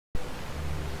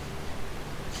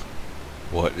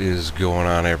What is going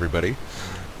on, everybody?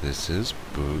 This is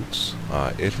Boots.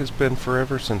 It has been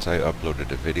forever since I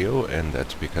uploaded a video, and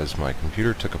that's because my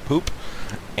computer took a poop,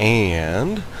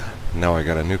 and now I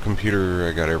got a new computer.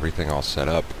 I got everything all set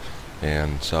up,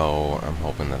 and so I'm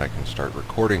hoping that I can start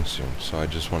recording soon. So I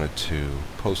just wanted to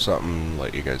post something,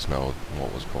 let you guys know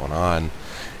what was going on,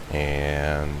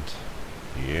 and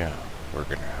yeah, we're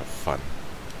gonna have fun,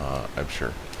 I'm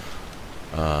sure.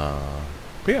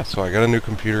 But yeah, so I got a new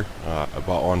computer. I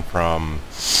bought one from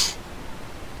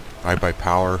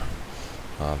iBuyPower.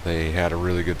 They had a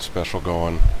really good special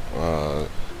going on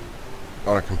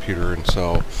a computer, and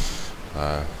so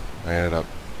I ended up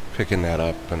picking that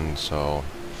up, and so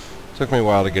it took me a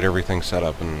while to get everything set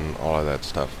up and all of that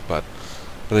stuff, but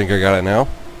I think I got it now.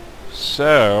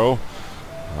 So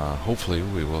hopefully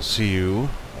we will see you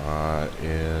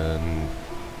in,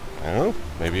 I don't know,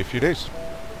 maybe a few days.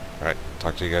 Alright,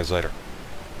 talk to you guys later.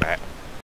 Bye.